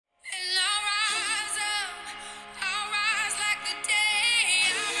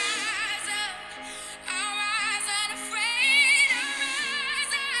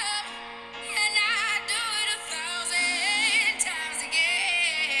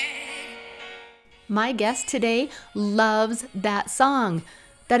My guest today loves that song.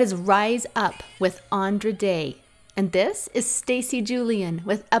 That is Rise Up with Andra Day. And this is Stacy Julian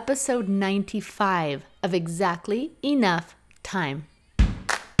with episode 95 of Exactly Enough Time.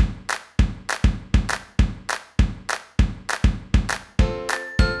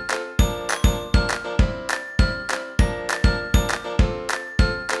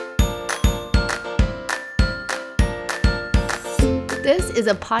 This is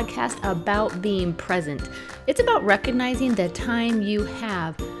a podcast about being present. It's about recognizing the time you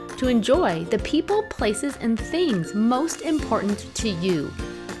have to enjoy the people, places, and things most important to you.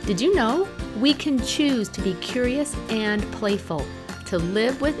 Did you know we can choose to be curious and playful, to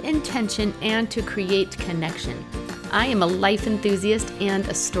live with intention, and to create connection? I am a life enthusiast and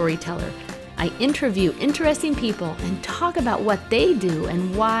a storyteller. I interview interesting people and talk about what they do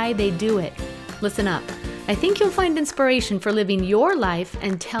and why they do it. Listen up. I think you'll find inspiration for living your life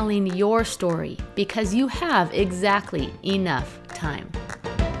and telling your story because you have exactly enough time.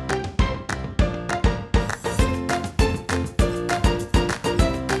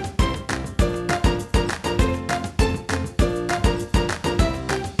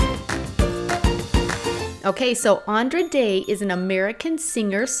 Okay, so Andra Day is an American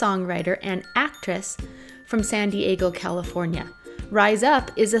singer, songwriter, and actress from San Diego, California. Rise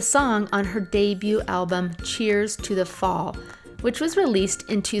Up is a song on her debut album, Cheers to the Fall, which was released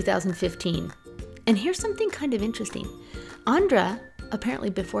in 2015. And here's something kind of interesting. Andra, apparently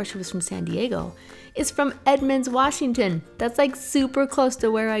before she was from San Diego, is from Edmonds, Washington. That's like super close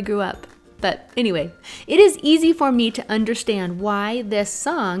to where I grew up. But anyway, it is easy for me to understand why this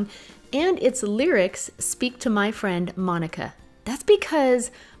song and its lyrics speak to my friend Monica. That's because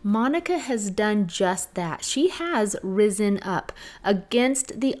Monica has done just that. She has risen up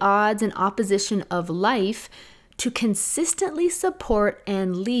against the odds and opposition of life to consistently support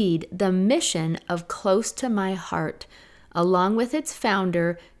and lead the mission of Close to My Heart, along with its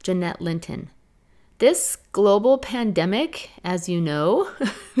founder, Jeanette Linton. This global pandemic, as you know,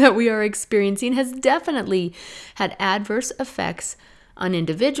 that we are experiencing has definitely had adverse effects on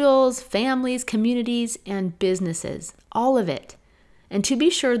individuals, families, communities, and businesses, all of it. And to be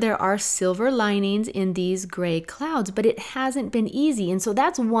sure, there are silver linings in these gray clouds, but it hasn't been easy. And so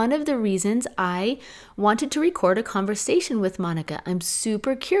that's one of the reasons I wanted to record a conversation with Monica. I'm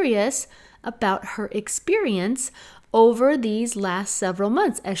super curious about her experience over these last several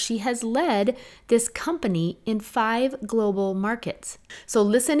months as she has led this company in 5 global markets. So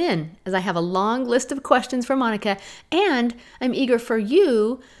listen in as I have a long list of questions for Monica, and I'm eager for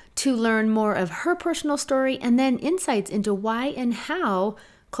you to learn more of her personal story and then insights into why and how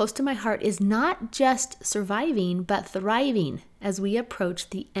Close to My Heart is not just surviving, but thriving as we approach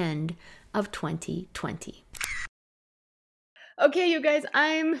the end of 2020. Okay, you guys,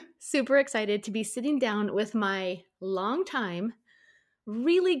 I'm super excited to be sitting down with my longtime,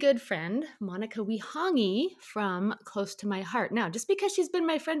 really good friend, Monica Wihangi from Close to My Heart. Now, just because she's been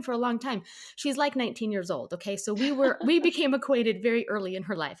my friend for a long time, she's like 19 years old, okay? So we became acquainted very early in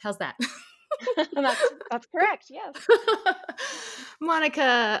her life. How's that? That's correct. Yes.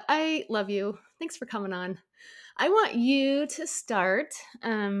 Monica, I love you. Thanks for coming on. I want you to start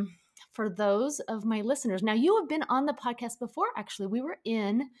for those of my listeners. Now, you have been on the podcast before, actually. We were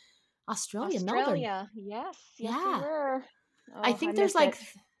in Australia, Melbourne. Australia. Yes. Yes, we Yeah. were. I Oh, I think there's miss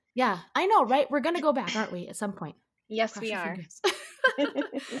it. yeah, I know, right? We're going to go back, aren't we, at some point? Yes, Cross we your are. fingers.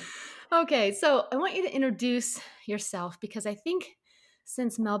 Okay, so I want you to introduce yourself because I think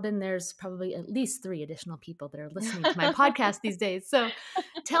since Melbourne, there's probably at least 3 additional people that are listening to my podcast these days. So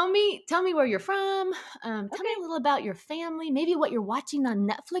tell me where you're from. Tell me Okay. a little about your family, maybe what you're watching on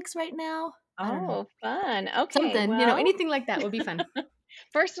Netflix right now. I don't know. Oh, fun. Okay. Something, Well, anything like that would be fun.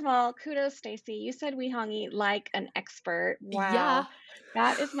 first of all, kudos, Stacy. You said Weehongi like an expert. Yeah. Wow.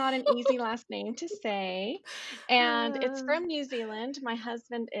 That is not an easy last name to say. And it's Uh, from New Zealand. My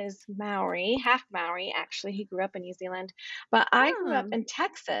husband is Maori, half Maori, actually. He grew up in New Zealand. But I grew up oh, in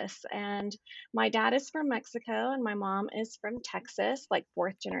Texas, and my dad is from Mexico, and my mom is from Texas, like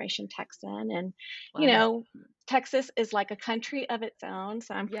fourth generation Texan. And, you wow. know, Texas is like a country of its own.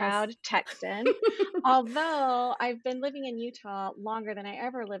 So I'm Yes. proud Texan. Although I've been living in Utah longer than I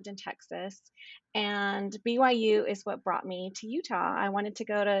ever lived in Texas, and BYU is what brought me to Utah. I wanted to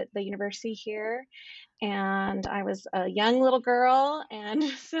go to the university here, and I was a young little girl and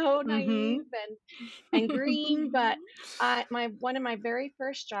so naive Mhm. and green. But my one of my very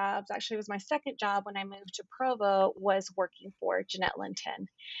first jobs, actually, was my second job when I moved to Provo, was working for Jeanette Linton.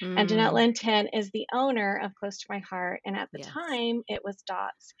 And Jeanette Mm, Linton is the owner of Close to My Heart, and at the yes. time it was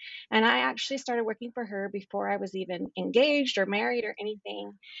Dots. And I actually started working for her before I was even engaged or married or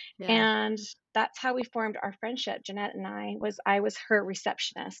anything. Yeah. And that's how we formed our friendship. Jeanette and I was her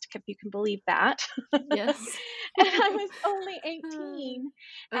receptionist, if you can believe that. Yes. And I was only Oh 18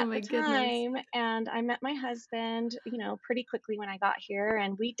 at my the goodness. time, and I met my husband, pretty quickly when I got here,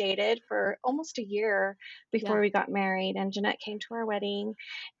 and we dated for almost a year before Yeah. we got married, and Jeanette came to our wedding.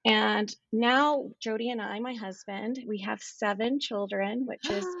 And now Jody and I, my husband, we have 7 children, which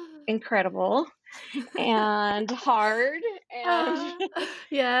is incredible and hard and Ah, and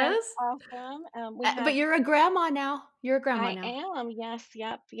yes. awesome. We But have you're a grandma now. You're a grandma I now. am, yes,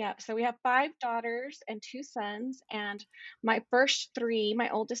 yep, yep. So we have 5 daughters and 2 sons, and my first 3, my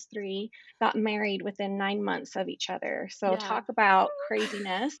oldest 3, got married within 9 months of each other. So Yeah. talk about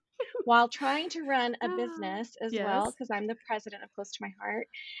craziness while trying to run a Ah, business as well, yes. because I'm the president of Close to My Heart.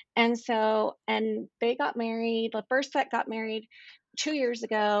 And they got married. The first set got married 2 years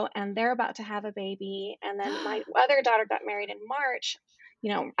ago, and they're about to have a baby. And then my other daughter got married in March,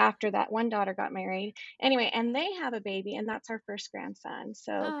 after that one daughter got married. Anyway, and they have a baby, and that's our first grandson.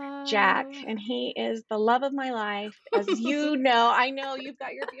 So, Jack, Oh. and he is the love of my life. As you know, I know you've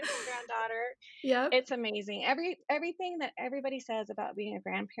got your beautiful granddaughter. Yep. It's amazing. Everything that everybody says about being a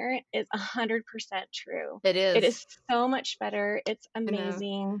grandparent is 100% true. It It is. is so much better. It's I know.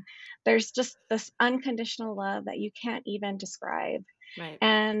 amazing. There's just this unconditional love that you can't even describe. Right.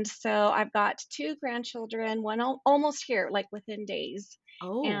 And so I've got 2 grandchildren, one almost here, like within days.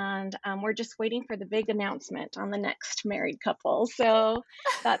 Oh. And we're just waiting for the big announcement on the next married couple. So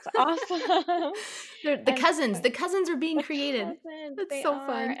that's awesome. The And cousins. so The cousins are being the created. cousins, That's they so are.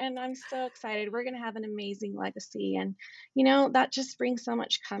 fun. And I'm so excited. We're going to have an amazing legacy. And, that just brings so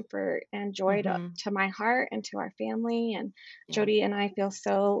much comfort and joy Hmm. to my heart and to our family. And Yeah. Jody and I feel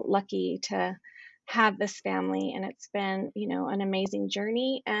so lucky to have this family, and it's been an amazing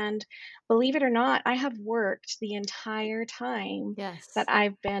journey. And believe it or not, I have worked the entire time that Yes.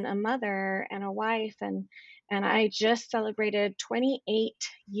 I've been a mother and a wife, and I just celebrated 28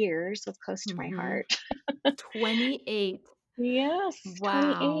 years with Close to My Hmm. Heart. 28. Yes, Wow.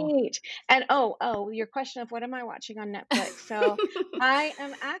 28. And your question of what am I watching on Netflix? So I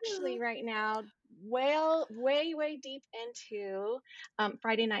am actually right now well way way deep into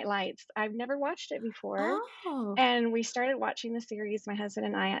Friday Night Lights. I've never watched it before, Oh. and we started watching the series, my husband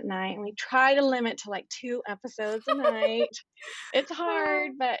and I, at night, and we try to limit to like 2 episodes a night. It's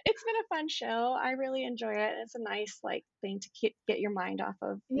hard, Oh. but it's been a fun show. I really enjoy it. It's a nice like thing to get your mind off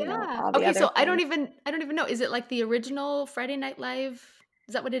of, Yeah. all the Okay, other so things. I don't even know. Is it like the original Friday Night Live?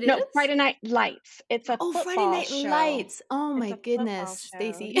 Is that what it No, is? Friday Night Lights. It's a Oh, Friday football Night show. Lights. Oh It's my a football goodness, show.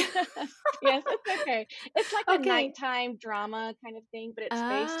 Stacy. Yes, it's okay. It's like a Okay. nighttime drama kind of thing, but it's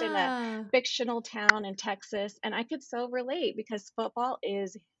based in a Ah, fictional town in Texas, and I could so relate because football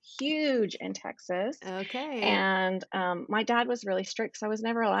is huge in Texas. okay. And my dad was really strict, so I was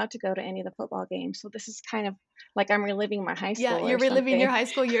never allowed to go to any of the football games. So this is kind of like I'm reliving my high Yeah, school you're or reliving your something. high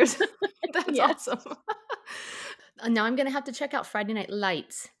school years. That's Yes, awesome. Now I'm gonna have to check out Friday Night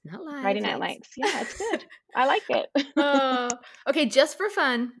Lights, not Friday live, Night lights. Lights. Yeah, it's good. I like it. Okay, just for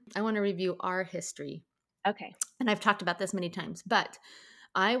fun, I want to review our history. Okay. And I've talked about this many times, but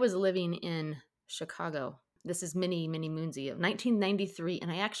I was living in Chicago. This is many, many moonsy of 1993.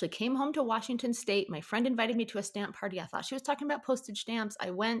 And I actually came home to Washington State. My friend invited me to a stamp party. I thought she was talking about postage stamps.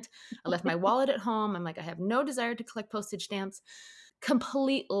 I went, I left my wallet at home. I'm like, I have no desire to collect postage stamps.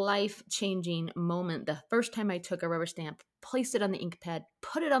 Complete life changing moment. The first time I took a rubber stamp, placed it on the ink pad,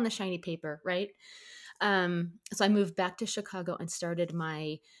 put it on the shiny paper, right? So I moved back to Chicago and started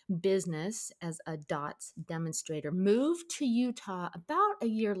my business as a dots demonstrator. Moved to Utah about a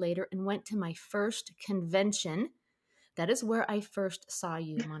year later and went to my first convention. That is where I first saw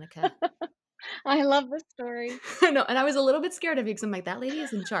you, Monica. I love this story. I know, and I was a little bit scared of you because I'm like, that lady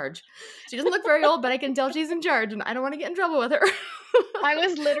is in charge. She doesn't look very old, but I can tell she's in charge, and I don't want to get in trouble with her. I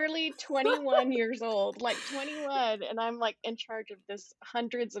was literally 21 years old, like 21, and I'm like in charge of this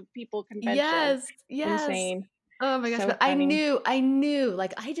hundreds of people convention. Yes, yes. Insane. Oh my gosh, So but funny. I knew,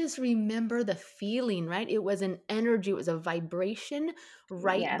 like, I just remember the feeling, right? It was an energy, it was a vibration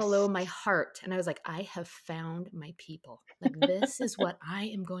right below Yes. my heart. And I was like, I have found my people. Like, this is what I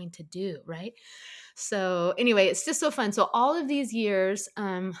am going to do, right? So, anyway, it's just so fun. So, all of these years,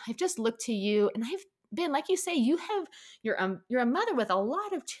 I've just looked to you, and I've been, like you say, you're a mother with a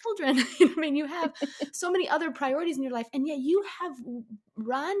lot of children. I mean, you have so many other priorities in your life, and yet you have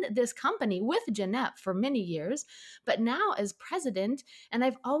run this company with Jeanette for many years, but now as president, and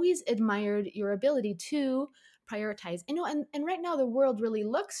I've always admired your ability to prioritize. And right now the world really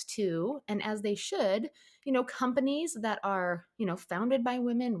looks to, and as they should, companies that are, founded by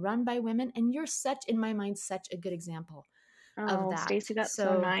women, run by women, and you're such, in my mind, such a good example. of Oh, that. Stacy, that's so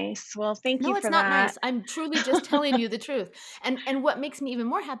So nice. Well, thank no, you it's for not that. nice. I'm truly just telling you the truth. And what makes me even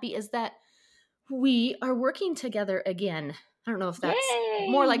more happy is that we are working together again. I don't know if that's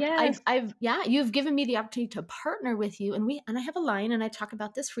more Yay! like Yes. yeah, you've given me the opportunity to partner with you, and I have a line, and I talk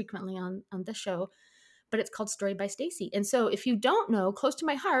about this frequently on the show, but it's called Story by Stacy. And so if you don't know, close to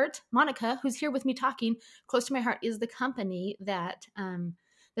my heart, Monica, who's here with me talking, close to my heart is the company that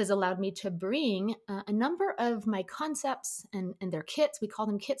has allowed me to bring a number of my concepts and their kits. We call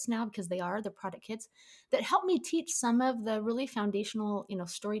them kits now because they're product kits that help me teach some of the really foundational,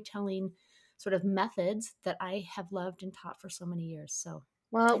 storytelling sort of methods that I have loved and taught for so many years. So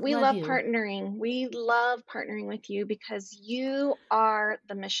Well, I we love love you. partnering. We love partnering with you because you are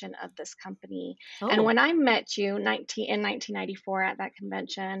the mission of this company. And Oh, when I met you 1994 at that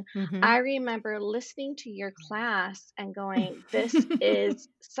convention, mm-hmm. I remember listening to your class and going, this is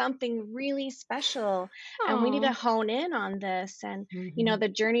something really special. And we need to Oh. hone in on this and, Mm-hmm. the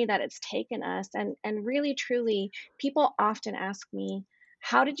journey that it's taken us. And really, truly, people often ask me,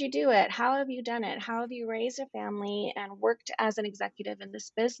 how did you do it? How have you done it? How have you raised a family and worked as an executive in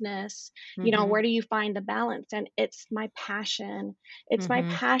this business? Mm-hmm. Where do you find the balance? And it's my passion. It's my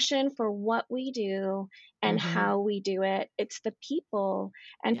Mm-hmm. passion for what we do and Mm-hmm. how we do it. It's the people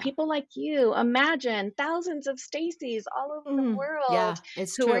and Yeah. people like you. Imagine thousands of Stacys all over the world Yeah,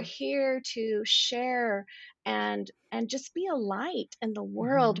 it's who are true. here to share and just be a light in the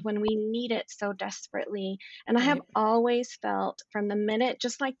world Mhm. when we need it so desperately. And I have Right. always felt from the minute,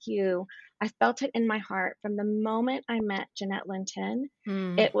 just like you, I felt it in my heart from the moment I met Jeanette Linton.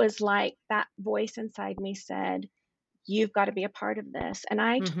 Mm. It was like that voice inside me said, you've got to be a part of this. And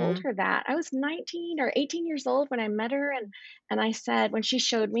I told Mhm. her that. I was 19 or 18 years old when I met her, and I said, when she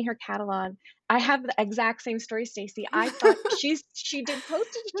showed me her catalog, I have the exact same story, Stacy. I thought she did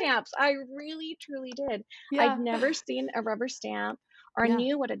postage stamps. I really truly did. I'd Yeah. never seen a rubber stamp or Yeah.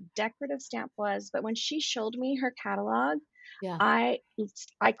 knew what a decorative stamp was, but when she showed me her catalog, Yeah. I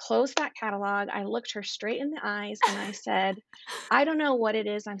I closed that catalog. I looked her straight in the eyes and I said, I don't know what it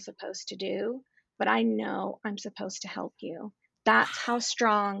is I'm supposed to do, but I know I'm supposed to help you. That's how Wow.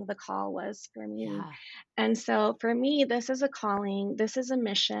 strong the call was for me. Yeah. And so for me, this is a calling, this is a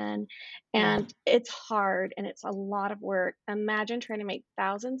mission, Yeah. and it's hard and it's a lot of work. Imagine trying to make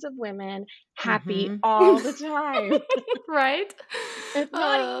thousands of women happy Mhm. all the time. Right? It's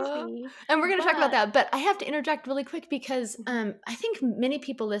not Uh, easy, and we're gonna talk about but that, but I have to interject really quick because, Mhm. I think many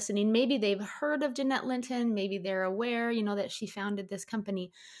people listening, maybe they've heard of Jeanette Linton, maybe they're aware, that she founded this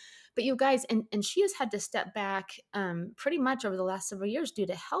company. But you guys, and she has had to step back, pretty much over the last several years due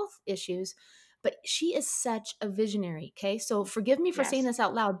to health issues, but she is such a visionary, okay? So forgive me for saying Yes. this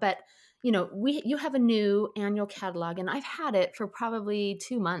out loud, but, you have a new annual catalog, and I've had it for probably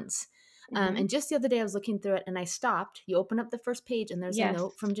 2 months. Hmm. And just the other day, I was looking through it and I stopped. You open up the first page and there's a Yes.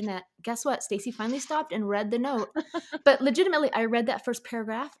 note from Jeanette. Guess what? Stacy finally stopped and read the note. But legitimately, I read that first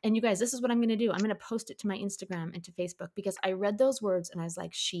paragraph. And you guys, this is what I'm going to do. I'm going to post it to my Instagram and to Facebook because I read those words and I was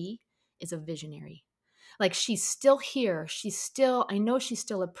like, she is a visionary. Like she's still here. I know she's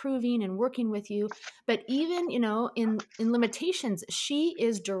still approving and working with you. But even, in limitations, she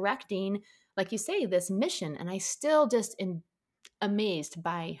is directing, like you say, this mission. And I still just amazed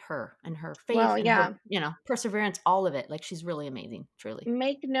by her and her faith Well, and her, yeah. perseverance, all of it. Like she's really amazing, truly.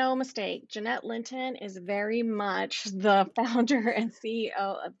 Make no mistake, Jeanette Linton is very much the founder and CEO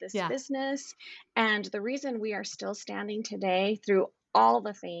of this Yeah. business. And the reason we are still standing today through all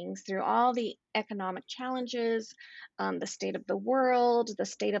the things, through all the economic challenges, the state of the world, the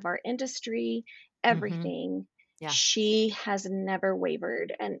state of our industry, Mhm. everything, Yeah. she has never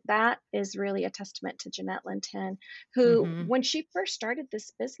wavered. And that is really a testament to Jeanette Linton, who, Mhm. when she first started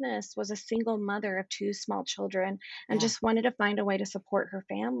this business, was a single mother of two small children and Yeah. just wanted to find a way to support her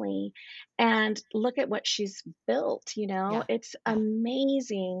family. And look at what she's built, Yeah. it's Yeah.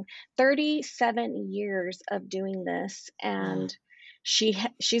 amazing. 37 years of doing this Yeah. and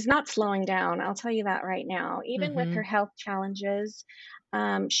she's not slowing down. I'll tell you that right now. Even with her Mhm. health challenges,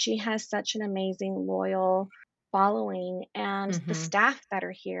 she has such an amazing, loyal following and the Mhm. staff that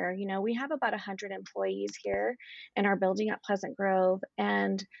are here. We have about 100 employees here in our building at Pleasant Grove,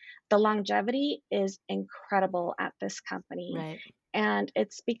 and the longevity is incredible at this company. Right. And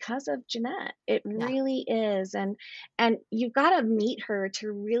it's because of Jeanette. It Yeah. really is. And you've got to meet her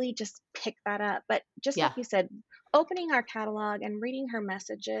to really just pick that up. But just like Yeah. you said, opening our catalog and reading her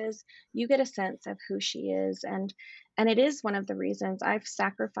messages, you get a sense of who she is. And it is one of the reasons I've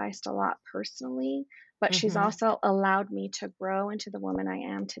sacrificed a lot personally, but she's Mhm. also allowed me to grow into the woman I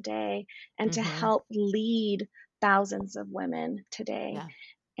am today and to Mhm. help lead thousands of women today. Yeah.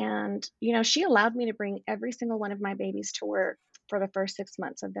 And, she allowed me to bring every single one of my babies to work for the first 6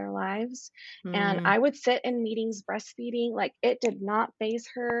 months of their lives. And Mm, I would sit in meetings breastfeeding. Like, it did not phase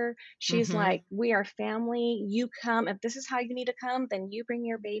her. She's mhm, like, we are family. You come. If this is how you need to come, then you bring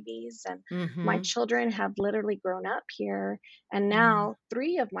your babies. And my mhm, children have literally grown up here. And mm. now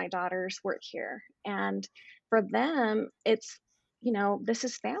three of my daughters work here. And for them, this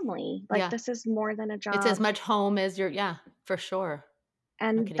is family. Like, Yeah. this is more than a It's as job. much home as your yeah, for sure.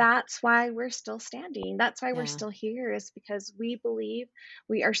 No And kidding. that's why we're still standing. That's why we're Yeah. still here, is because we believe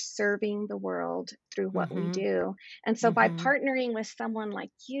we are serving the world through what we Mhm, do. And so by mhm, partnering with someone like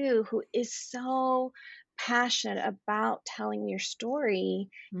you who is so passionate about telling your story,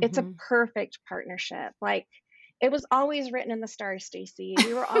 it's a mhm. perfect partnership. Like, it was always written in the stars, Stacy.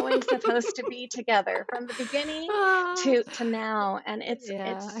 We were always supposed to be together from the beginning Ah, to now. And it's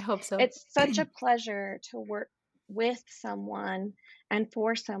yeah, I it's hope so. it's such a pleasure to work with someone and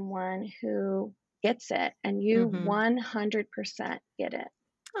for someone who gets it, and you Mhm. 100% get it.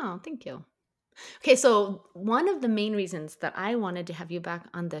 Oh, thank you. Okay, so one of the main reasons that I wanted to have you back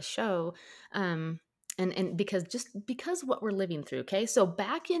on the show, and because what we're living through. Okay, so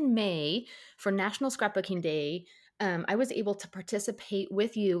back in May for National Scrapbooking Day, I was able to participate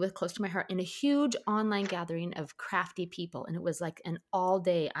with you, with Close to My Heart, in a huge online gathering of crafty people, and it was like an all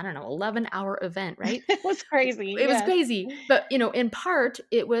day, I don't know, 11-hour event, right? It was crazy, It was yes. crazy, but in part,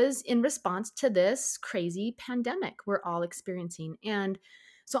 it was in response to this crazy pandemic we're all experiencing, and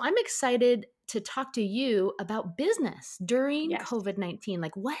so I'm excited to talk to you about business during Yes. COVID-19.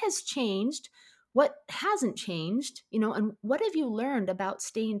 Like, what has changed? What hasn't changed? And what have you learned about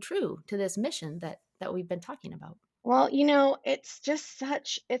staying true to this mission that we've been talking about? Well, it's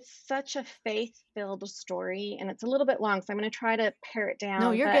such a faith-filled story, and it's a little bit long, so I'm gonna try to pare it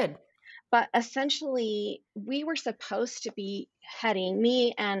No, down, you're but good. essentially, we were supposed to be heading,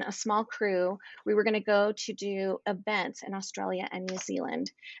 me and a small crew, we were gonna go to do events in Australia and New Zealand,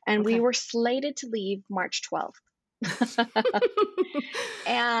 and we Okay. were slated to leave March 12th.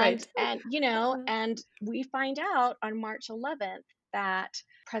 And Right. and we find out on March 11th that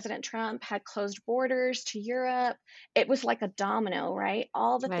President Trump had closed borders to Europe. It was like a domino, right?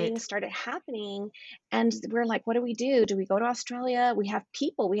 All the Right. things started happening, and we're like, what do we do? Do we go to Australia? We have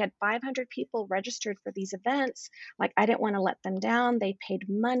people. We had 500 people registered for these events. Like, I didn't want to let them down. They paid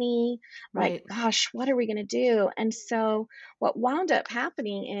money. Like, Right. gosh, what are we going to do? And so what wound up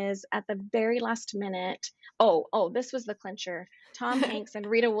happening is, at the very last minute, this was the clincher. Tom Hanks and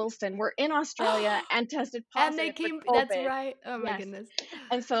Rita Wilson were in Australia and tested And they positive for came that's COVID. right. Oh my Yes. goodness.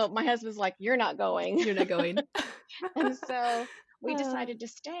 And so my husband's like, "You're not going." You're not going. And so we Uh, decided to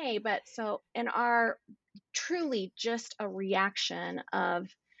stay. But so, in our truly just a reaction of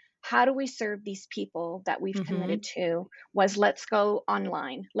how do we serve these people that we've committed mhm. to, was let's go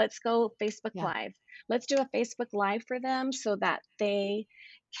online. Let's go Facebook Yeah. Live. Let's do a Facebook Live for them so that they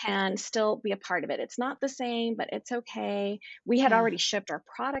can still be a part of it. It's not the same, but it's okay. We had Yeah. already shipped our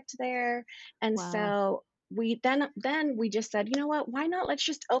product there. And Wow. so then we just said, you know what, why not, let's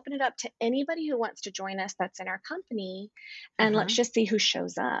just open it up to anybody who wants to join us that's in our company, and let's Uh-huh. just see who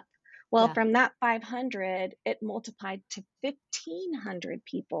shows up. Well, Yeah. from that 500, it multiplied to 1,500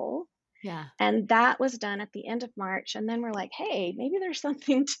 people. Yeah. And that was done at the end of March. And then we're like, hey, maybe there's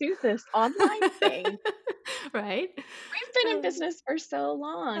something to this online thing. Right? We've been in Uh, business for so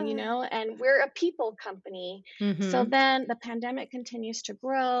long, uh, and we're a people company. So mhm. then the pandemic continues to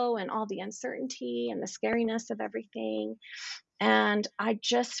grow, and all the uncertainty and the scariness of everything. And I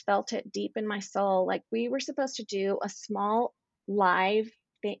just felt it deep in my soul. Like, we were supposed to do a small live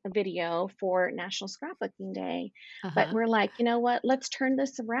video for National Scrapbooking Day. But Uh-huh. we're like, you know what? Let's turn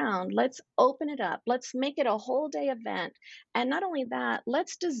this around. Let's open it up. Let's make it a whole day event. And not only that,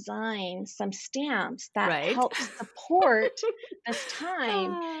 let's design some stamps that Right? help support this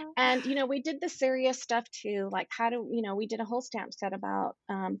time. Ah, And, we did the serious stuff too. Like, we did a whole stamp set about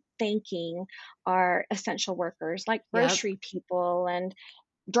thanking our essential workers, like yep. grocery people and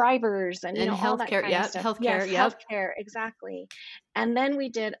drivers, and And all that healthcare, kind of yep, stuff. Yes, healthcare, yep. healthcare, exactly. And then we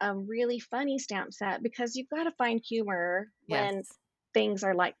did a really funny stamp set, because you've got to find humor when Yes. things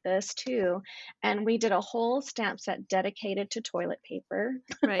are like this too. And we did a whole stamp set dedicated to toilet paper.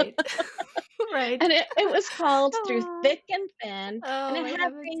 Right. Right. And it was called Through Aw. Thick and Thin, and Oh it my had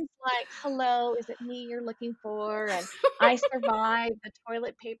heavens. things like, "Hello, is it me you're looking for?" and "I survived the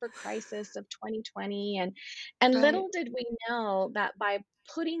toilet paper crisis of 2020." And Right. little did we know that by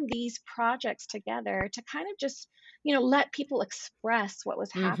putting these projects together to kind of just, let people express what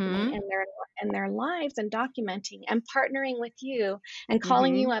was happening Mhm. in their lives and documenting and partnering with you and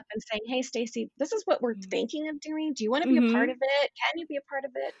calling you Mhm. up and saying, "Hey, Stacy, this is what we're thinking of doing. Do you want to be a part Mhm. of it? Can you be a part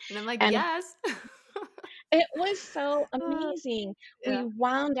of it?" And I'm like, And "Yes." it was so Uh, amazing. We yeah.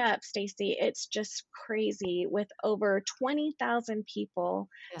 wound up, Stacy, it's just crazy, with over 20,000 people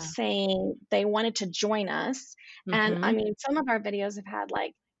Yeah. saying they wanted to join us. And I Mhm. mean, some of our videos have had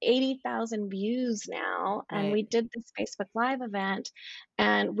like 80,000 views now. And Right. we did this Facebook Live event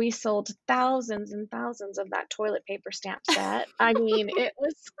and we sold thousands and thousands of that toilet paper stamp set. I mean, it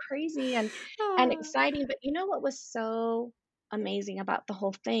was crazy and Ah. exciting. But you know what was so amazing about the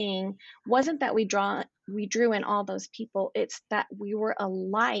whole thing wasn't that we drew in all those people. It's that we were a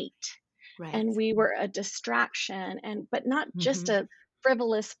light Right. and we were a distraction, and but not just Mhm. a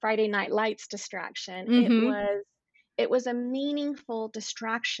frivolous Friday Night Lights distraction. Mhm. It was a meaningful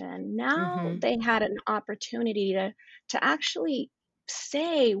distraction. Now Mhm. they had an opportunity to actually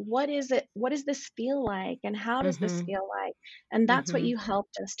say, what does this feel like and how does this Mhm. feel like? And that's what Mhm. you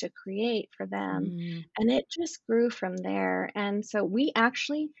helped us to create for them. Mm. And it just grew from there. And so we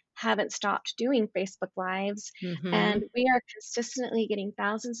actually haven't stopped doing Facebook Lives, and Mhm. we are consistently getting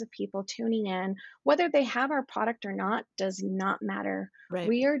thousands of people tuning in. Whether they have our product or not does not matter. Right.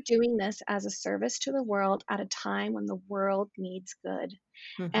 We are doing this as a service to the world at a time when the world needs good.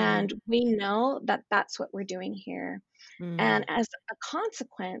 Mhm. And we know that that's what we're doing here. Mm. And as a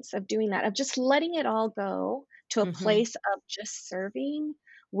consequence of doing that, of just letting it all go to a Mhm. place of just serving,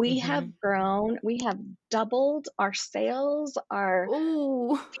 we have Mhm. grown, we have doubled our sales, our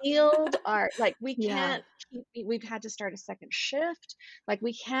Ooh. field, our like, we Yeah. can't we've had to start a second shift, like,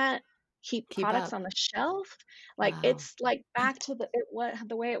 we can't keep Keep products up. on the shelf, like, Wow. it's, like, back to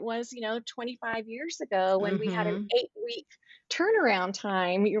the way it was, 25 years ago when we had an Mhm. 8-week turnaround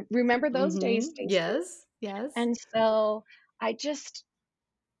time. You remember those days, Mhm. Stacy? Yes. Yes. And so, I just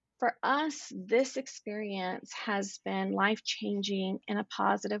for us, this experience has been life-changing in a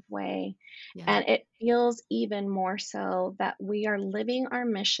positive way, Yeah. and it feels even more so that we are living our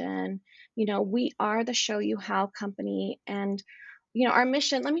mission. We are the Show You How company, and, our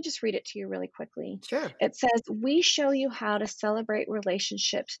mission, let me just read it to you really quickly. Sure. It says, "We show you how to celebrate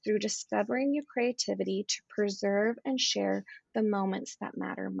relationships through discovering your creativity to preserve and share the moments that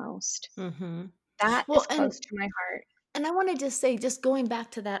matter most." Mhm. That is Well, close to my heart. and I wanna just say, just going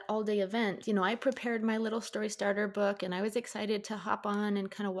back to that all-day event, I prepared my little story starter book, and I was excited to hop on and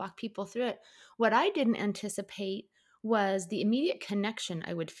kinda walk people through it. What I didn't anticipate was the immediate connection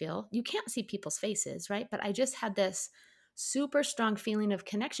I would feel. You can't see people's faces, right? But I just had this super strong feeling of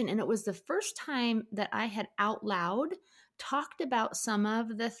connection, and it was the first time that I had out loud talked about some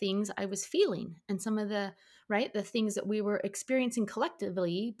of the things I was feeling and some of the right, the things that we were experiencing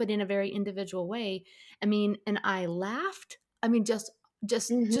collectively, but in a very individual way. I mean, and I laughed. I mean, just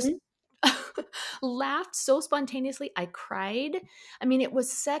Mhm. laughed so spontaneously. I cried. I mean, it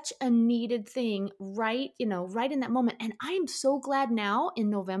was such a needed thing right, right in that moment. And I am so glad now in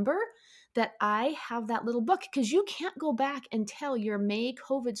November that I have that little book because you can't go back and tell your May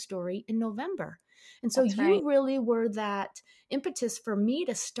COVID story in November. And so That's right. you really were that impetus for me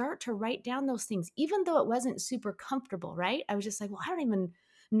to start to write down those things, even though it wasn't super comfortable, right? I was just like, well, I don't even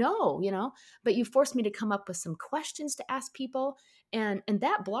know, but you forced me to come up with some questions to ask people. And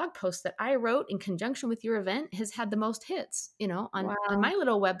that blog post that I wrote in conjunction with your event has had the most hits, on Wow. my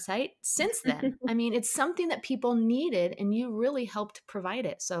little website since then. I mean, it's something that people needed and you really helped provide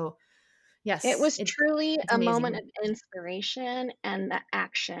it. So It yes, was truly it's a moment amazing. of inspiration and the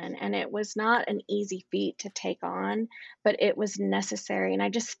action, and it was not an easy feat to take on, but it was necessary, and I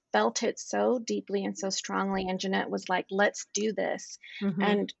just felt it so deeply and so strongly, and Jeanette was like, "Let's do this." Hmm.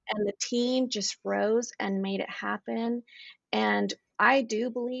 And the team just rose and made it happen, and I do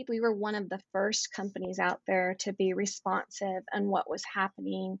believe we were one of the first companies out there to be responsive and what was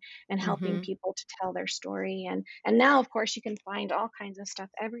happening and helping Hmm. people to tell their story, and now, of course, you can find all kinds of stuff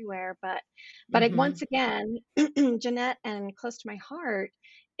everywhere, once Hmm. again, Jeanette, and close to my heart,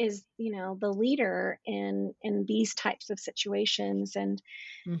 is, the leader in these types of situations, and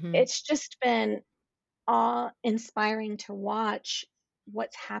Hmm. it's just been awe-inspiring to watch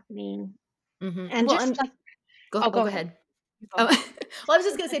what's happening, Hmm. and Well, just and like go, oh, oh, go go ahead. ahead. You go Oh, ahead. well, I was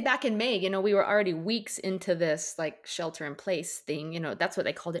just gonna say back in May, we were already weeks into this like shelter in place thing. That's what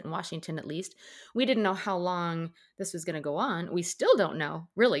they called it in Washington, at least. We didn't know how long this was gonna go on. We still don't know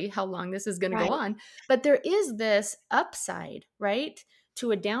really how long this is gonna go Right. on. But there is this upside, right?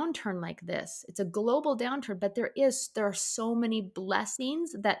 To a downturn like this. It's a global downturn, but there are so many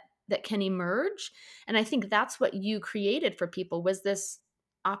blessings that can emerge. And I think that's what you created for people was this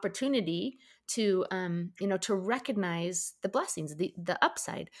opportunity to to recognize the blessings, the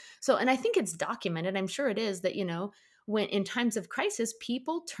upside. So, and I think it's documented, I'm sure it is, that when in times of crisis,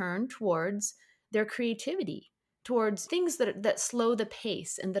 people turn towards their creativity, towards things that slow the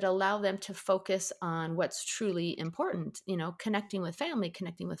pace and that allow them to focus on what's truly important, connecting with family,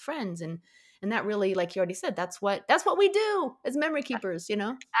 connecting with friends. And that really, like you already said, that's what we do as memory keepers, and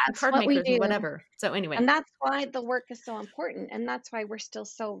That's card what we makers and do. whatever. So anyway, And that's why the work is so important, and that's why we're still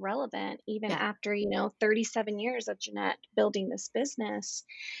so relevant even yeah, after, 37 years of Jeanette building this business.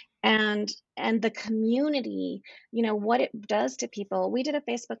 And the community, what it does to people. We did a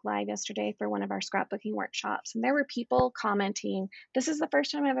Facebook Live yesterday for one of our scrapbooking workshops, and there were people commenting, "This is the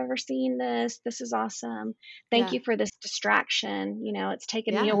first time I've ever seen this. This is awesome. Thank yeah, you for this distraction. It's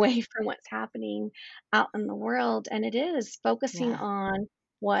taken me yeah, away from what's happening out in the world." And it is focusing yeah, on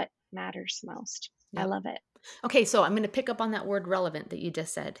what matters most. I yep. love it. Okay, so I'm going to pick up on that word relevant that you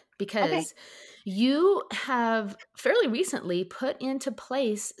just said, Okay. because you have fairly recently put into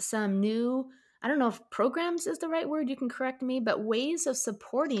place some new, I don't know if programs is the right word, you can correct me, but ways of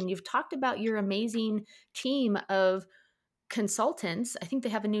supporting. You've talked about your amazing team of consultants. I think they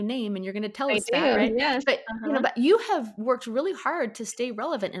have a new name and you're going to tell I us that, do. right? Yes. But, Uh-huh. but you have worked really hard to stay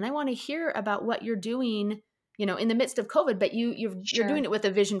relevant, and I want to hear about what you're doing, in the midst of COVID, but you're Sure. doing it with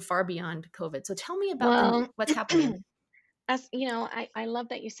a vision far beyond COVID. So tell me about Well, what's happening. as I love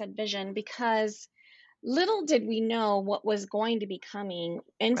that you said vision, because little did we know what was going to be coming.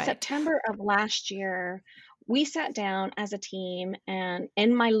 In Right. September of last year, we sat down as a team, and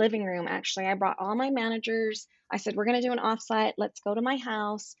in my living room, actually, I brought all my managers. I said, "We're going to do an offsite. Let's go to my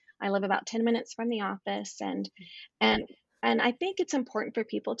house." I live about 10 minutes from the office, and and I think it's important for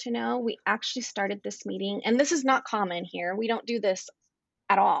people to know we actually started this meeting, and this is not common here. We don't do this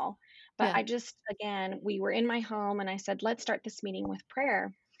at all. But Yeah. again, we were in my home, and I said, "Let's start this meeting with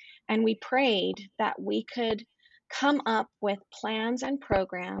prayer." And we prayed that we could come up with plans and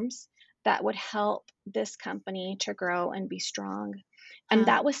programs that would help this company to grow and be strong. And Huh.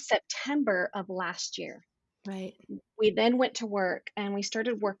 that was September of last year. Right. We then went to work, and we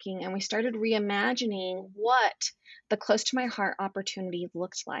started working, and we started reimagining what the close to my heart opportunity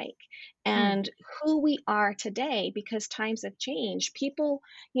looked like Hmm. and who we are today, because times have changed. People,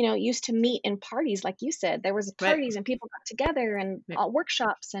 used to meet in parties, like you said. There was Right. parties and people got together and Right.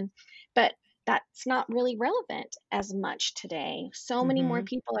 workshops, but that's not really relevant as much today. So many more Mm-hmm.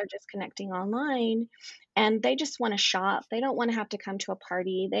 people are just connecting online, and they just want to shop. They don't want to have to come to a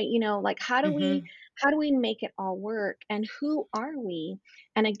party. They, like, Mm-hmm. how do we make it all work, and who are we?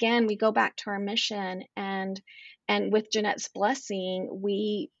 And again, we go back to our mission, and with Jeanette's blessing,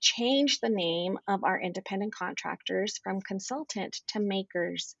 we changed the name of our independent contractors from consultant to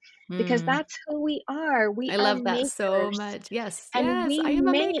makers, because Mm. that's who we are. We I are love that so makers. much. Yes. And Yes. I am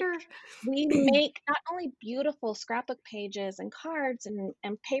a maker. we make not only beautiful scrapbook pages and cards and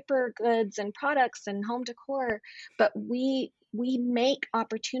paper goods and products and home decor, but we make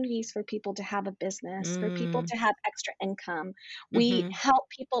opportunities for people to have a business, for people Mm. to have extra income. We Mm-hmm. help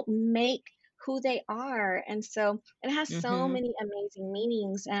people make who they are. And so it has so Mm-hmm. many amazing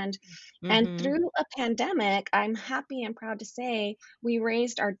meanings. And Mm-hmm. through a pandemic, I'm happy and proud to say we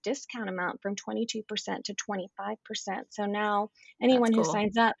raised our discount amount from 22% to 25%. So now That's anyone who cool.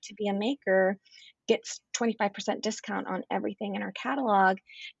 signs up to be a maker gets 25% discount on everything in our catalog.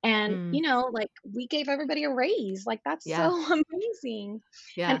 And, Mm. like, we gave everybody a raise. Like, that's so Yeah. amazing.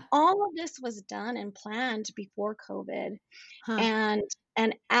 And Yeah. all of this was done and planned before COVID. Huh.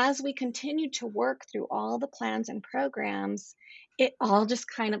 And as we continued to work through all the plans and programs, it all just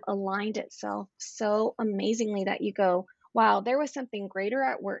kind of aligned itself so amazingly that you go, wow, there was something greater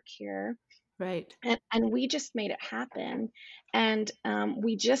at work here. Right. And we just made it happen. And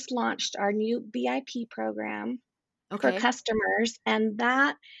we just launched our new VIP program for Okay. customers, and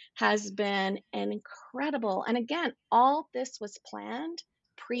that has been incredible. And again, all this was planned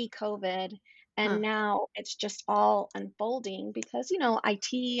pre-COVID, and Huh. now it's just all unfolding because,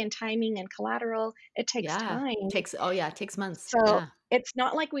 IT and timing and collateral, it takes Yeah. time. It takes months. So Yeah. it's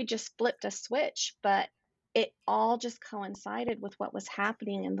not like we just flipped a switch, but it all just coincided with what was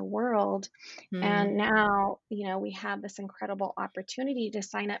happening in the world. Mm. And now, we have this incredible opportunity to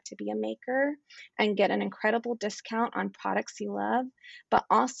sign up to be a maker and get an incredible discount on products you love. But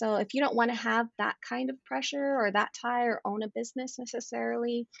also, if you don't want to have that kind of pressure or that tie or own a business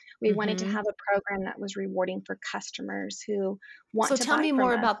necessarily, we wanted to Mm-hmm. have a program that was rewarding for customers who want So to tell buy me from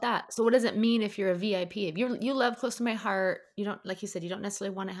more us. about that. So what does it mean if you're a VIP? If you love close to my heart, you don't, like you said, you don't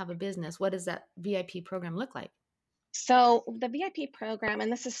necessarily want to have a business. What does that VIP program look like? So the VIP program,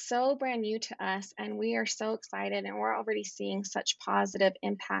 and this is so brand new to us, and we are so excited, and we're already seeing such positive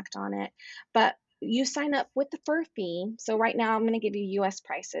impact on it. But you sign up with the fur fee. So right now, I'm going to give you U.S.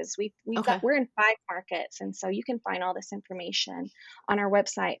 prices. Okay. We're in 5 markets, and so you can find all this information on our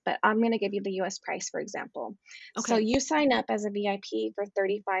website. But I'm going to give you the U.S. price, for example. So Okay. you sign up as a VIP for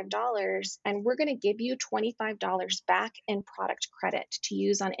 $35, and we're going to give you $25 back in product credit to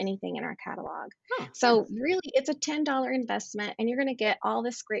use on anything in our catalog. Oh, yeah. So really, it's a $10 investment, and you're going to get all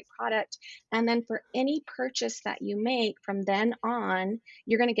this great product. And then for any purchase that you make from then on,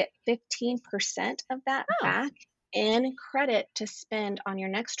 you're going to get 15% of that Oh, back in credit to spend on your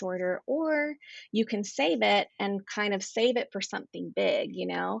next order, or you can save it and kind of save it for something big, you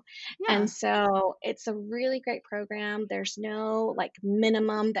know? And yeah. so it's a really great program. There's no like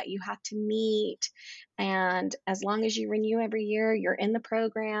minimum that you have to meet. And as long as you renew every year, you're in the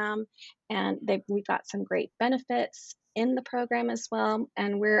program, and we've got some great benefits in the program as well.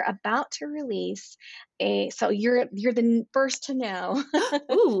 And we're about to release a so you're the first to know.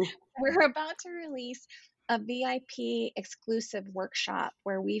 Ooh. We're about to release a VIP exclusive workshop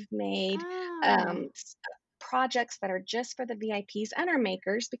where we've made Oh, um, s- projects that are just for the VIPs and our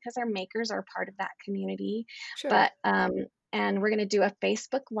makers, because our makers are part of that community. sure. But and we're going to do a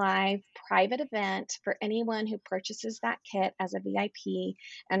Facebook Live private event for anyone who purchases that kit as a VIP,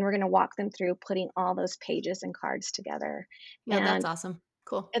 and we're going to walk them through putting all those pages and cards together. Yeah, that's And awesome.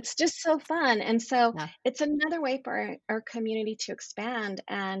 Cool. it's just so fun, and so Yeah. it's another way for our community to expand,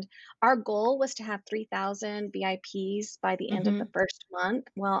 and our goal was to have 3,000 VIPs by the end of the Mhm. first month.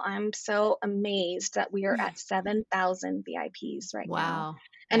 Well, I'm so amazed that we are at 7,000 VIPs right now, Wow.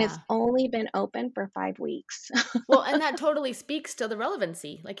 and it's Yeah. only been open for 5 weeks. Well, and that totally speaks to the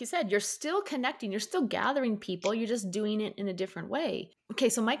relevancy. Like you said, you're still connecting, you're still gathering people, you're just doing it in a different way. Okay,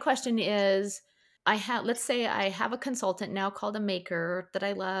 so my question is let's say I have a consultant now called a maker that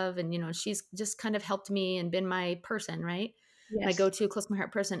I love and she's just kind of helped me and been my person, right? My Yes. go-to close to my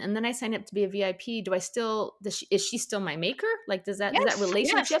heart person. And then I sign up to be a VIP. Do I still is she still my maker? Like does that Yes, yes.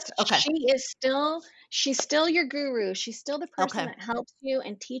 relationship? Okay. She's still your guru. She's still the person Okay. that helps you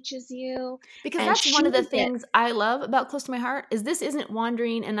and teaches you, Because and that's she one of the will get things I love about Close to My Heart is this isn't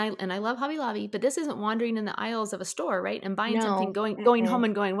wandering and I love Hobby Lobby, but this isn't wandering in the aisles of a store, right? And buying something, no, going home mm-mm.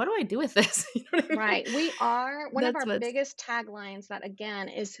 and going, "What do I do with this?" You know what I mean? Right. We are one of That's our what's biggest taglines that again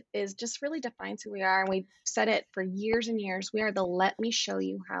is just really defines who we are, and we've said it for years and years. We are the let me show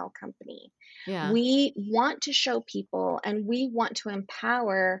you how company. yeah. We want to show people, and we want to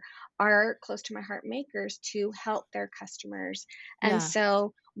empower our close to my heart makers to help their customers. And Yeah.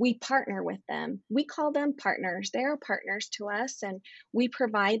 so we partner with them. We call them partners. They are partners to us, and we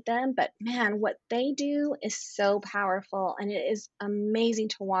provide them. But man, what they do is so powerful, and it is amazing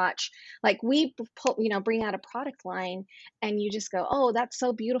to watch. Like bring out a product line, and you just go, oh, that's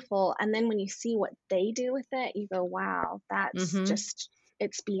so beautiful. And then when you see what they do with it, you go, wow, that's Mhm. just,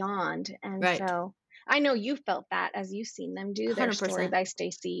 it's beyond. And Right. so I know you felt that as you've seen them do their Story 100%. by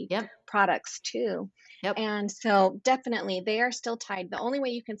Stacy Yep. products too. Yep. And so definitely they are still tied. The only way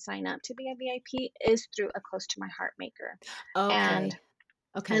you can sign up to be a VIP is through a close to my heart maker. And Okay.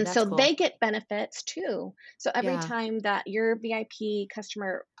 Okay, and that's so cool. they get benefits too. So every Yeah. time that your VIP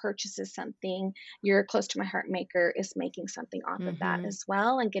customer purchases something, your close to my heart maker is making something off of that Mhm. as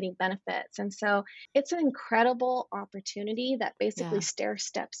well and getting benefits. And so it's an incredible opportunity that basically Yeah. stair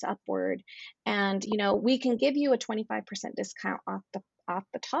steps upward. And we can give you a 25% discount off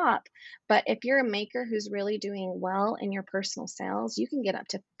the top, but if you're a maker who's really doing well in your personal sales, you can get up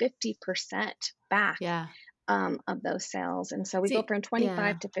to 50% back Yeah. of those sales. And so we go See, from yeah.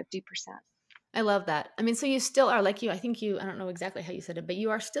 25 to 50%. I love that. I mean, so you still are like I think I don't know exactly how you said it, but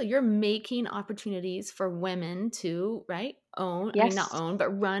you're making opportunities for women to, right? Not Yes, own, but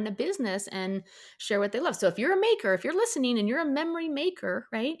run a business and share what they love. So if you're a maker, if you're listening and you're a memory maker,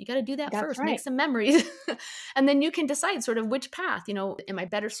 right? You got to do that that's first, make right. some memories. And then you can decide sort of which path, am I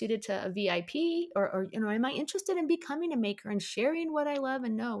better suited to a VIP or am I interested in becoming a maker and sharing what I love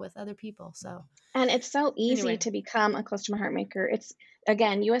and know with other people? So And it's so easy anyway, to become a close to my heart maker. It's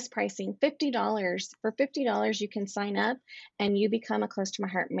again US pricing, $50. For $50 you can sign up and you become a close to my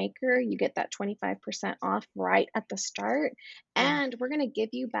heart maker. You get that 25% off right at the start. yeah. And we're going to give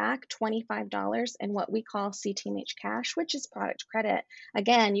you back $25 in what we call CTMH cash, which is product credit.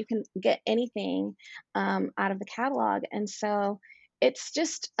 Again, you can get anything out of the catalog. And so it's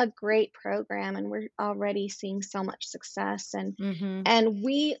just a great program, and we're already seeing so much success. and Mhm. and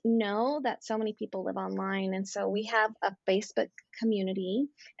we know that so many people live online. And so we have a Facebook community.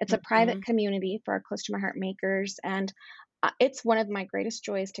 It's a private Mhm. community for our close to my heart makers. And it's one of my greatest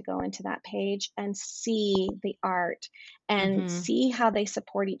joys to go into that page and see the art and Hmm. see how they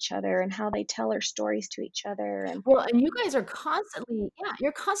support each other and how they tell their stories to each other. And Well, and you guys are constantly, yeah,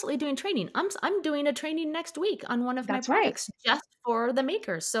 you're constantly doing training. I'm doing a training next week on one of my that's right. products just for the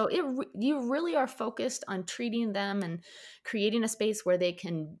makers. So you really are focused on treating them and creating a space where they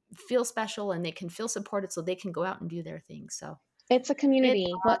can feel special and they can feel supported so they can go out and do their thing. So It's a it's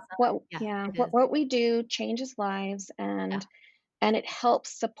community. awesome. What Yeah, yeah, it is. what we do changes lives, Yeah. and it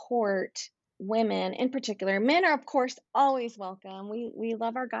helps support women in particular. Men are, of course, always welcome. We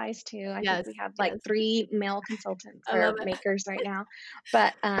love our guys too. I think Yes. we have like Yes. 3 male consultants I love or it. makers right now,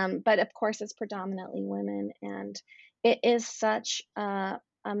 but of course, it's predominantly women, and it is such a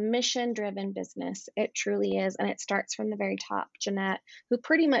mission-driven business. It truly is, and it starts from the very top. Jeanette, who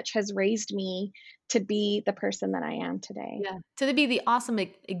pretty much has raised me to be the person that I am today. Yeah, to be the awesome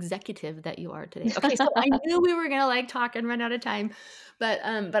executive that you are today. Okay, so I knew we were gonna, like, talk and run out of time, but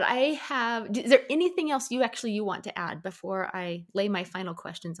I have is there anything else you want to add before I lay my final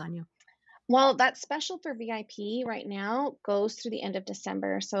questions on you? Well, that special for VIP right now goes through the end of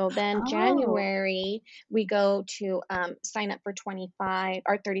December. So then Oh. January, we go to sign up for 25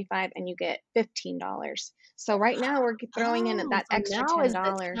 or 35 and you get $15. So right now we're throwing in Oh, that so extra now is the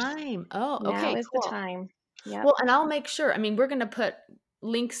 $10. time. Oh, Now okay, is the cool. time. Yep. Well, and I'll make sure, I mean, we're gonna put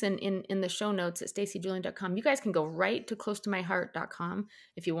links in the show notes at stacyjulian.com. You guys can go right to closetomyheart.com.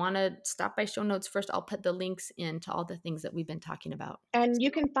 If you wanna stop by show notes first, I'll put the links in to all the things that we've been talking about. And you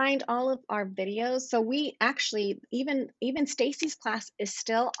So, can find all of our videos. So we actually even Stacy's class is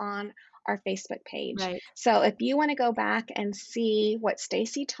still on our Facebook page. right. So if you want to go back and see what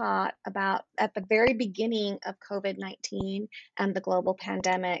Stacy taught about at the very beginning of COVID-19 and the global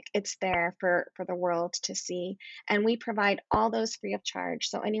pandemic, it's there for the world to see. And we provide all those free of charge.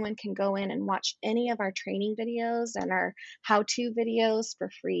 So anyone can go in and watch any of our training videos and our how-to videos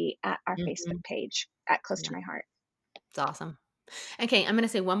for free at our Mhm. Facebook page at Close to Yeah, My Heart. it's awesome. Okay, I'm gonna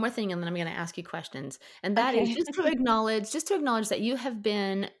say one more thing, and then I'm gonna ask you questions, and that is Okay. just to acknowledge that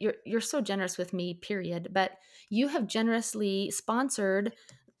you're so generous with me, period, but you have generously sponsored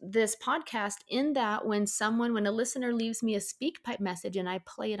this podcast in that when a listener leaves me a SpeakPipe message and I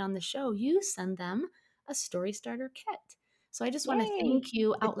play it on the show, you send them a story starter kit. So I just wanna Yay. thank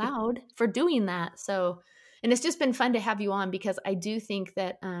you out loud for doing that. So and it's just been fun to have you on because I do think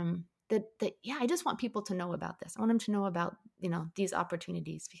that, yeah, I just want people to know about this. I want them to know about, these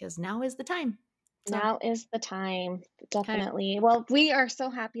opportunities because now is the time. So, Now is the time, okay. definitely. Well, we are so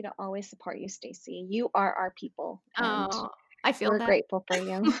happy to always support you, Stacy. You are our people, and Oh, I feel we're that. grateful for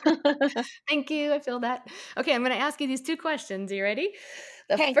you. Thank you. I feel that. Okay, I'm going to ask you these two questions. Are you ready?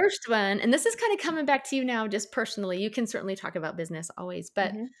 The Okay. first one, and this is kind of coming back to you now, just personally. You can certainly talk about business always,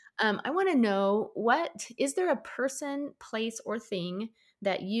 but Mhm. I want to know is there a person, place, or thing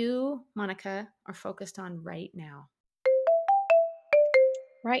that you, Monica, are focused on right now?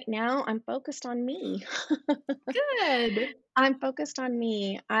 Right now, I'm focused on me. Good. I'm focused on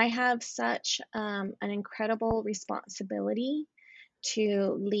me. I have such an incredible responsibility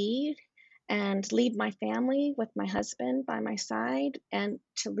to lead and lead my family with my husband by my side and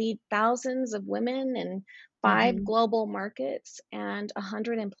to lead thousands of women in 5 Hmm. global markets and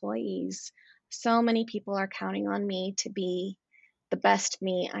 100 employees. So many people are counting on me to be the best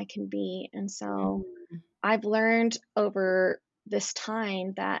me I can be. And so I've learned over this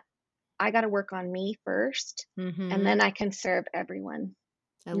time that I got to work on me first and Hmm. then I can serve everyone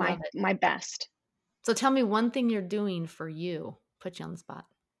I love my it. my best. So tell me one thing you're doing for you. Put you on the spot.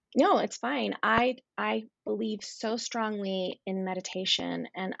 No, it's fine. I believe so strongly in meditation,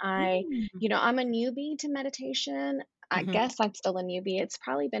 and Mm. I'm a newbie to meditation. I Mhm, guess I'm still a newbie. It's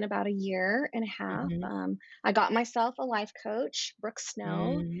probably been about a year and a half. mhm, I got myself a life coach, Brooke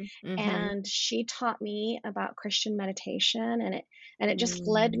Snow, mhm, mhm, and she taught me about Christian meditation, and it just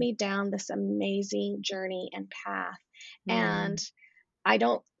led mm, me down this amazing journey and path. And mm, I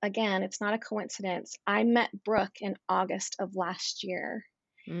don't, again, it's not a coincidence. I met Brooke in August of last year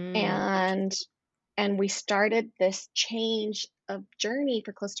and Interesting. we started this change of journey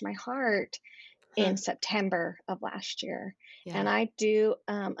for Close to My Heart Huh, in September of last year. And yeah. I do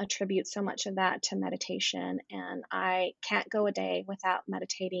attribute so much of that to meditation. And I can't go a day without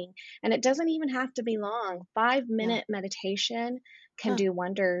meditating. And it doesn't even have to be long. 5 minute Yeah. meditation can Huh, do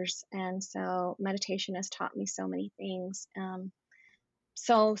wonders. And so meditation has taught me so many things.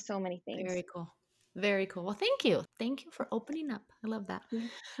 So many things. very cool. Very cool. Well, thank you. Thank you for opening up. I love that.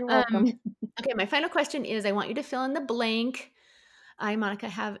 You're Um, welcome. okay, my final question is I want you to fill in the blank. I, Monica,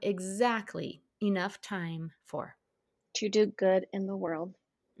 have exactly enough time for. To do good in the world.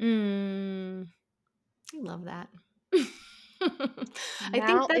 Mm, I love that. I think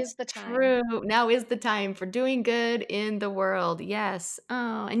Now is that's the time. true. Now is the time for doing good in the world. Yes.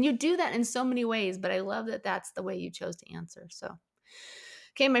 Oh, and you do that in so many ways, but I love that that's the way you chose to answer. So,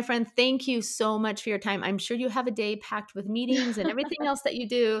 okay, my friend, thank you so much for your time. I'm sure you have a day packed with meetings and everything else that you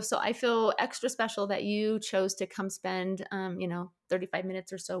do. So I feel extra special that you chose to come spend, 35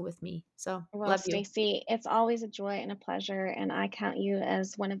 minutes or so with me. So Well, love you. Stacy, it's always a joy and a pleasure, and I count you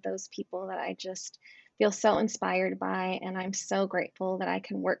as one of those people that I just feel so inspired by, and I'm so grateful that I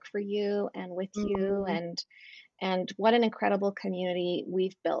can work for you and with you, Mm, and what an incredible community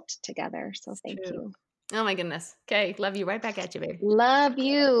we've built together. So it's thank true. you. Oh my goodness. Okay. Love you right back at you, babe. Love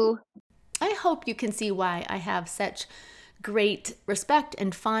you. I hope you can see why I have such great respect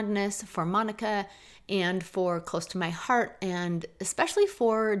and fondness for Monica and for Close to My Heart, and especially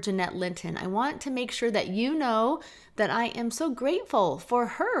for Jeanette Linton. I want to make sure that you know that I am so grateful for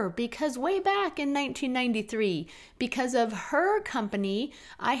her because way back in 1993, because of her company,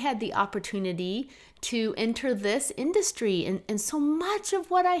 I had the opportunity to enter this industry. And so much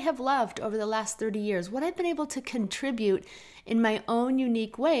of what I have loved over the last 30 years, what I've been able to contribute in my own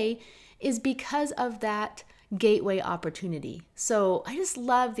unique way, is because of that gateway opportunity. So I just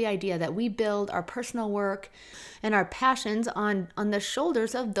love the idea that we build our personal work and our passions on the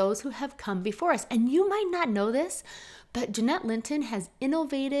shoulders of those who have come before us. And you might not know this, but Jeanette Linton has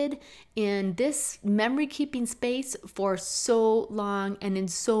innovated in this memory keeping space for so long and in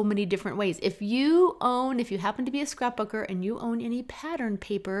so many different ways. If you happen to be a scrapbooker and you own any pattern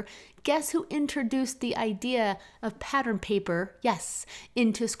paper, guess who introduced the idea of pattern paper, yes,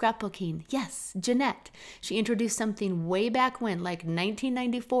 into scrapbooking? Yes, Jeanette. She introduced something way back when, like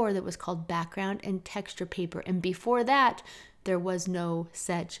 1994, that was called background and texture paper. And before that, there was no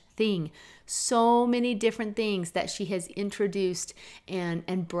such thing. So many different things that she has introduced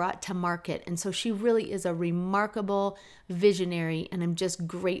and brought to market. And so she really is a remarkable visionary, and I'm just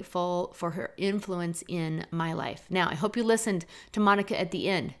grateful for her influence in my life. Now, I hope you listened to Monica at the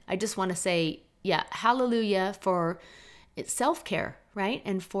end. I just want to say, yeah, hallelujah for self-care, right?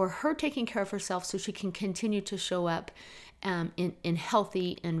 And for her taking care of herself so she can continue to show up in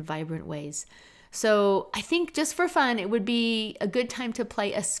healthy and vibrant ways. So I think just for fun, it would be a good time to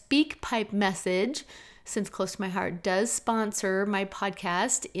play a SpeakPipe message, since Close to My Heart does sponsor my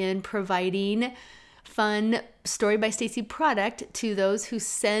podcast in providing fun Story by Stacy product to those who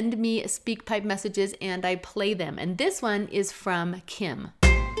send me SpeakPipe messages and I play them. And this one is from Kim.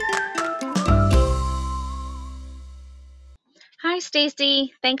 Hi,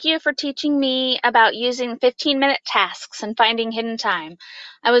 Stacy. Thank you for teaching me about using 15-minute tasks and finding hidden time.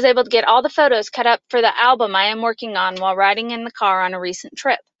 I was able to get all the photos cut up for the album I am working on while riding in the car on a recent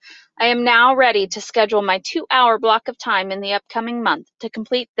trip. I am now ready to schedule my 2-hour block of time in the upcoming month to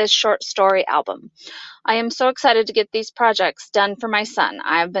complete this short story album. I am so excited to get these projects done for my son.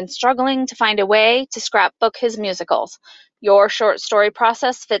 I have been struggling to find a way to scrapbook his musicals. Your short story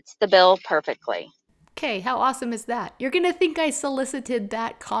process fits the bill perfectly. Okay, how awesome is that? You're going to think I solicited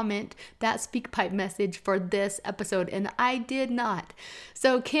that comment, that SpeakPipe message for this episode, and I did not.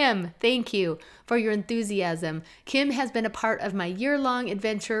 So Kim, thank you for your enthusiasm. Kim has been a part of my year-long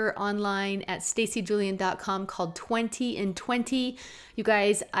adventure online at stacyjulian.com called 20 in 20. You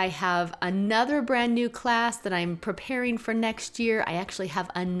guys, I have another brand new class that I'm preparing for next year. I actually have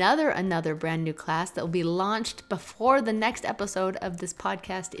another brand new class that will be launched before the next episode of this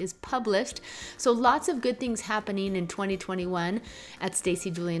podcast is published. So lots of good things happening in 2021 at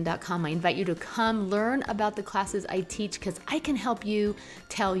stacyjulian.com. I invite you to come learn about the classes I teach because I can help you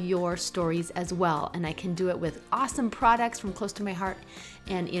tell your stories as well. And I can do it with awesome products from Close to My Heart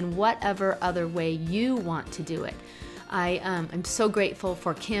and in whatever other way you want to do it. I'm so grateful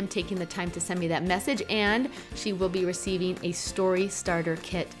for Kim taking the time to send me that message, and she will be receiving a story starter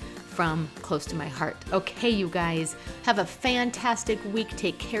kit from Close to My Heart. Okay, you guys, have a fantastic week.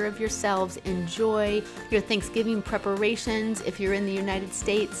 Take care of yourselves. Enjoy your Thanksgiving preparations if you're in the United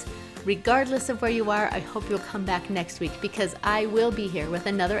States. Regardless of where you are, I hope you'll come back next week because I will be here with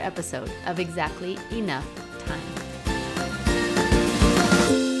another episode of Exactly Enough Time.